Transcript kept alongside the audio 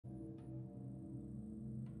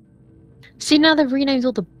See, now they've renamed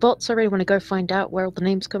all the bots. I really want to go find out where all the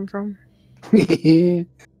names come from. I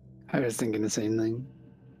was thinking the same thing.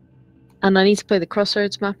 And I need to play the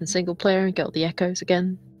Crossroads map in single player and get all the echoes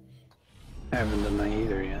again. I haven't done that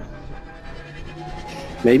either yet.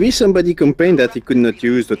 Maybe somebody complained that he could not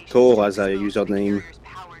use the Tor as a username.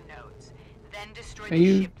 Are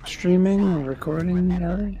you streaming or recording,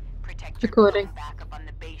 Ellie? Recording.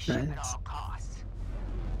 Nice.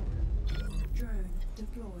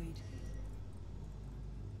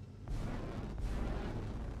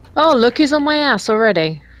 Oh, look who's on my ass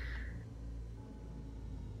already.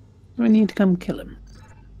 We need to come kill him.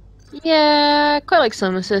 Yeah, quite like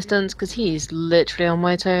some assistance, because he's literally on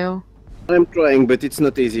my tail. I'm trying, but it's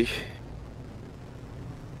not easy.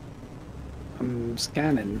 I'm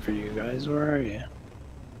scanning for you guys. Where are you?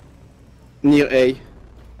 Near A.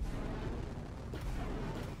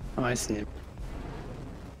 Oh, I see him.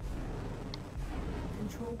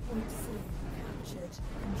 Control point C captured.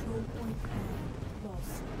 Control point A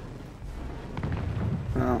lost.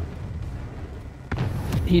 Oh.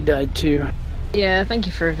 He died too. Yeah, thank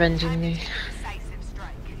you for avenging me.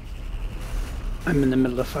 I'm in the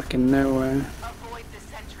middle of fucking nowhere. Avoid the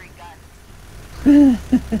sentry gun.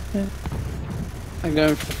 I'm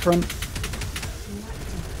going for the front.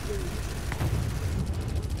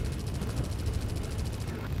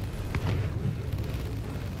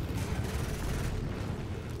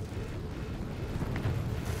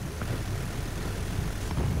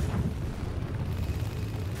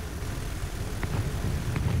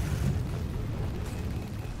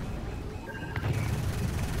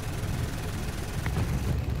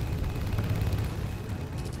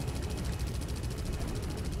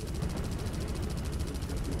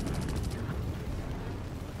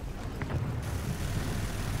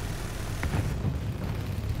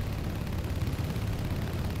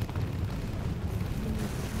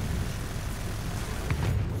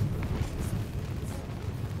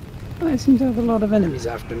 I seem to have a lot of enemies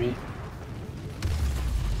after me.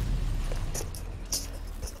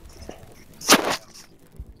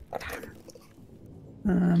 I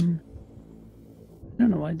don't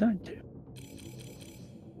know why I died too.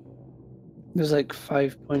 There's like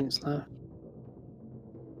 5 points left.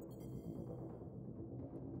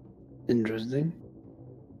 Interesting.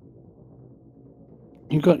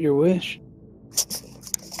 You got your wish.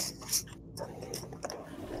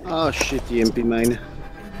 Oh shit, the MP mine.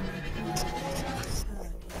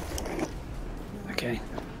 Okay.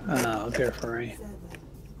 I'll go for A. 7,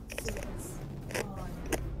 6, 5, 4,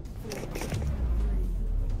 3,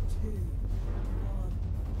 2, 1.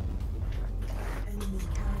 Enemy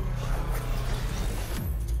carrier.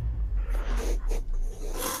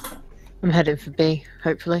 I'm heading for B,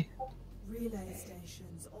 hopefully. Relay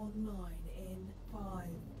stations online in 5,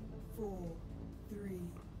 4, 3,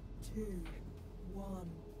 2,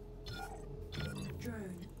 1.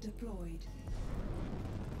 Drone deployed.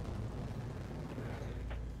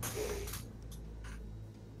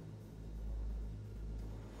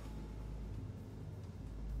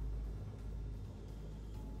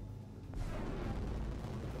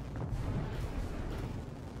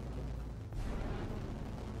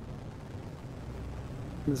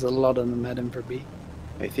 There's a lot of them heading for B.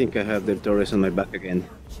 I think I have the Taurus on my back again.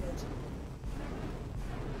 Captured.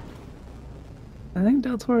 I think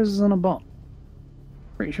Del Torres is on a bot.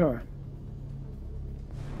 Pretty sure.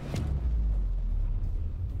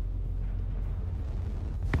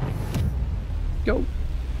 Go.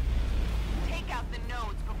 Take out the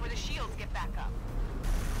nodes before the shields get back up.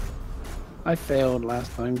 I failed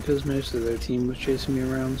last time because most of their team was chasing me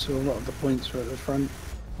around, so a lot of the points were at the front.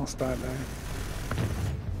 I'll start there.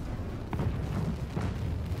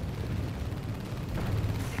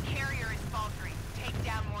 The carrier is faltering. Take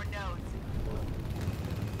down more nodes.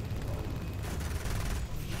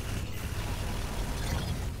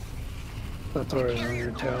 Del Torres on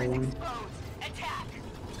your tail one. Exposed. Attack.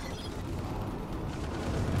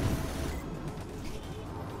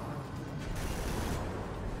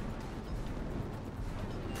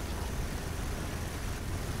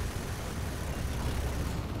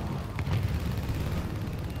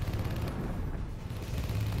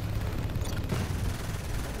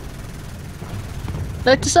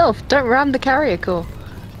 Note to self, don't ram the carrier core.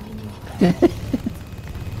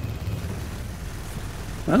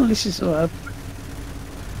 Well, at least you saw up.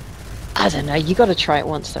 I don't know, you gotta try it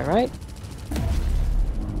once though, right?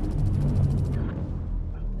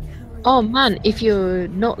 Oh man, if you're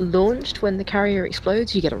not launched when the carrier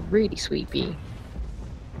explodes, you get a really sweet B.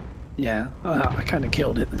 Yeah, I kind of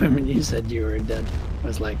killed it the moment you said you were dead. I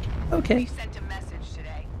was like, okay. You sent a message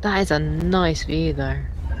today. That is a nice V though.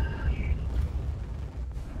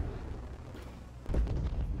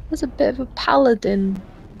 There's a bit of a paladin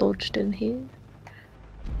lodged in here.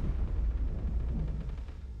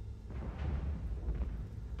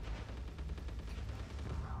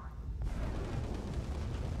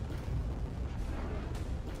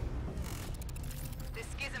 The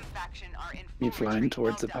Schism faction are in You full flying retreat.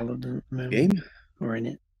 towards the Well done. paladin at the moment, Game? or in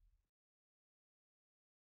it?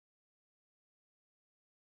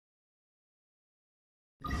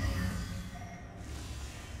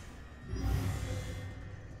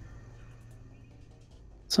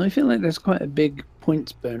 So I feel like there's quite a big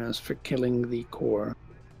points bonus for killing the core.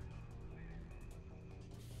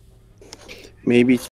 Maybe it's